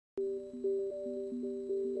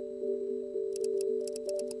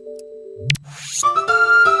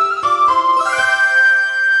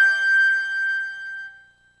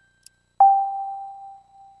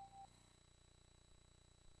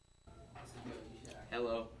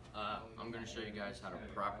Hello, I'm going to show you guys how to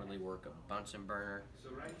properly work a Bunsen burner.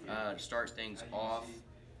 To start things off,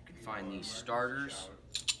 you can find these starters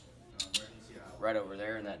right over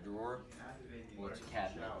there in that drawer. Well, it's a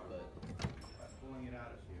cabinet,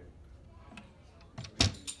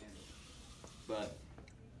 but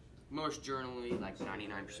most generally, like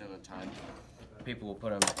 99% of the time, people will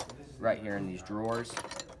put them right here in these drawers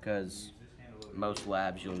because most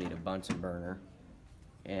labs you'll need a Bunsen burner.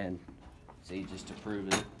 And see, just to prove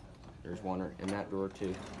it, there's one in that drawer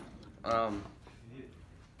too.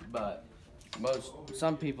 But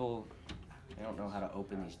some people, they don't know how to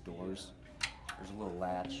open these doors. There's a little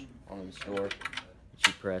latch on this door that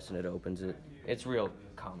you press and it opens it. It's real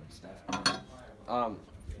common stuff.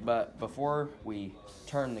 But before we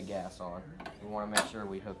turn the gas on, we want to make sure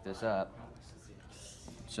we hook this up.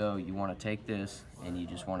 So you want to take this and you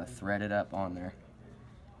just want to thread it up on there,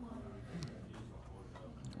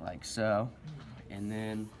 like so. And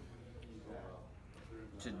then,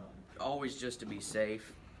 just to be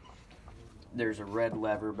safe, there's a red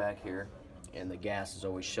lever back here, and the gas is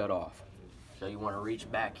always shut off. So you want to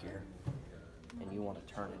reach back here, and you want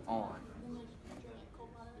to turn it on,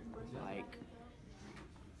 like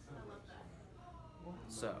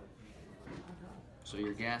so. So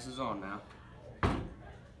your gas is on now.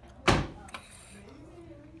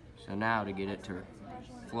 So now to get it to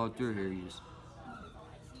flow through here, you just...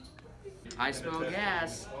 I smell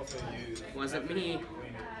gas. Wasn't me.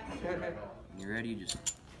 You ready?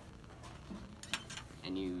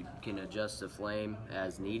 And you can adjust the flame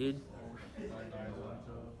as needed.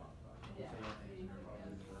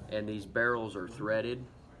 And these barrels are threaded,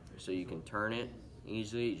 so you can turn it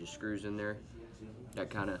easily. It just screws in there. That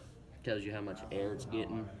kind of tells you how much air it's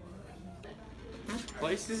getting.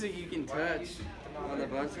 Places that you can touch on the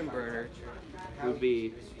Bunsen burner would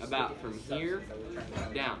be about from here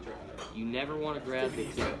down. You never want to grab the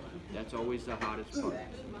tip. That's always the hottest part.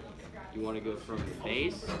 You want to go from the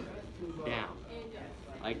base down,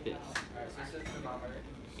 like this.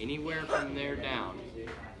 Anywhere from there down.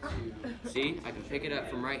 See, I can pick it up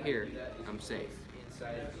from right here. I'm safe.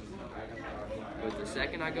 But the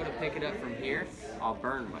second I go to pick it up from here, I'll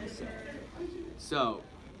burn myself. So,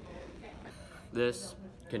 this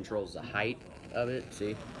controls the height of it.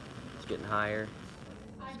 See, it's getting higher,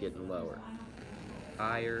 it's getting lower.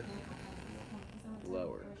 Higher,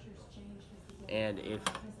 lower. And if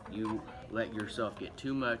you let yourself get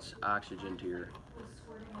too much oxygen to your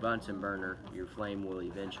Bunsen burner, your flame will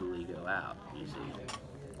eventually go out, you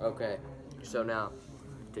see. Okay, so now,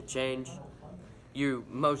 to change, you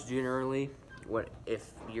most generally,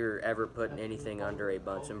 if you're ever putting anything under a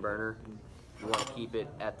Bunsen burner, you want to keep it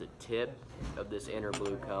at the tip of this inner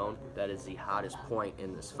blue cone. That is the hottest point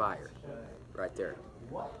in this fire, right there.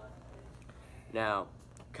 Now,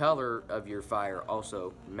 color of your fire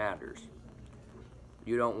also matters.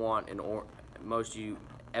 You don't want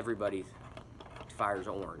everybody fires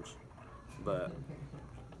orange, but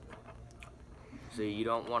see, you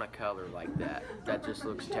don't want a color like that. That just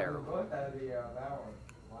looks terrible.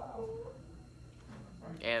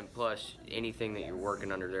 And plus, anything that you're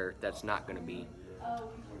working under there, that's not going to be,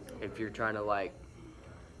 if you're trying to like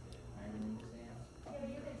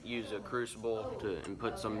use a crucible and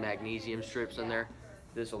put some magnesium strips in there,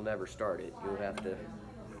 this will never start it. You'll have to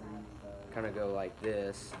kind of go like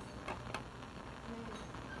this.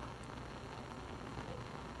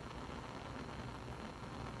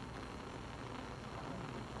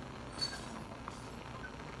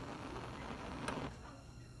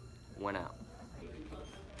 Went out.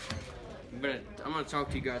 But I'm going to talk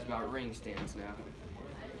to you guys about ring stands now.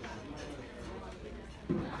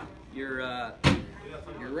 Your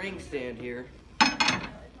ring stand here,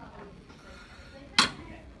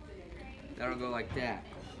 that'll go like that.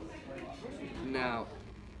 Now,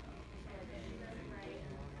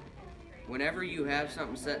 whenever you have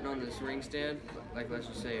something sitting on this ring stand, like let's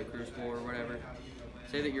just say a crucible or whatever,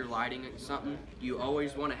 say that you're lighting something, you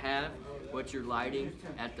always want to have what you're lighting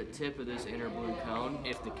at the tip of this inner blue cone,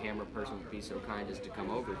 if the camera person would be so kind as to come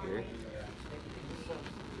over here.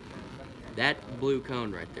 That blue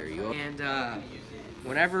cone right there. And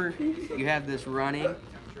whenever you have this running,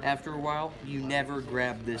 after a while, you never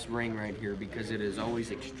grab this ring right here because it is always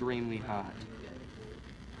extremely hot.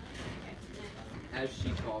 As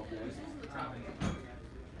she called them,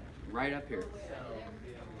 right up here.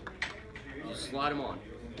 Just slide them on.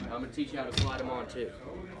 I'm going to teach you how to slide them on too.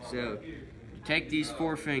 So, you take these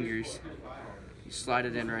 4 fingers, you slide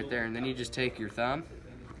it in right there, and then you just take your thumb,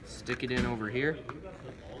 stick it in over here.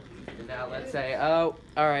 And now let's say, oh,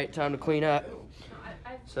 all right, time to clean up.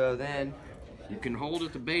 So then you can hold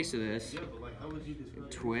at the base of this, and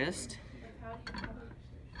twist,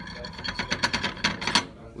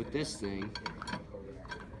 With this thing,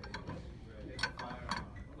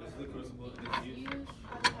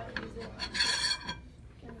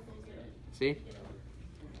 see?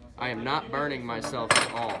 I am not burning myself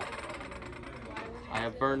at all. I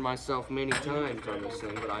have burned myself many times on this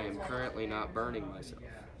thing, but I am currently not burning myself.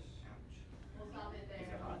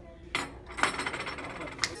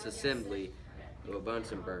 It's assembly of a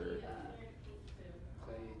Bunsen burner.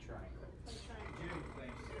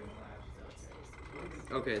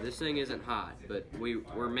 Okay, this thing isn't hot, but we're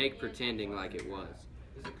pretending like it was.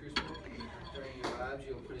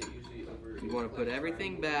 You want to put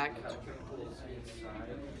everything back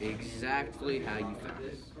exactly how you found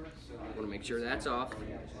it. You want to make sure that's off.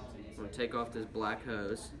 You want to take off this black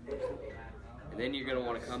hose. And then you're going to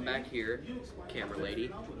want to come back here, camera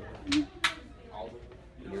lady. And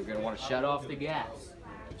you're going to want to shut off the gas.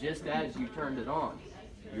 Just as you turned it on,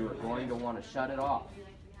 you're going to want to shut it off.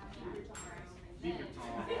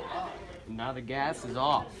 Now the gas is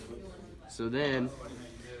off. So then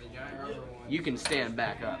you can stand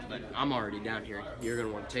back up, but I'm already down here. You're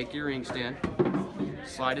gonna want to take your ring stand,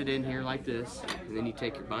 slide it in here like this, and then you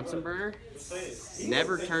take your Bunsen burner.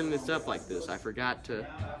 Never turn this up like this. I forgot to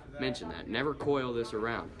mention that. Never coil this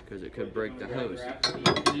around because it could break the hose.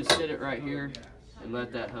 You just sit it right here and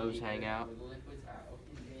let that hose hang out.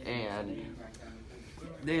 And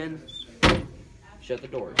then shut the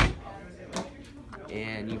doors.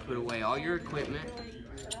 And you put away all your equipment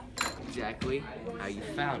exactly how you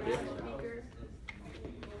found it.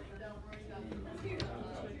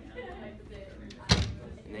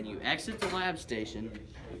 And then you exit the lab station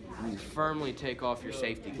and you firmly take off your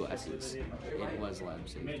safety glasses. It was lab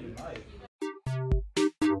safety.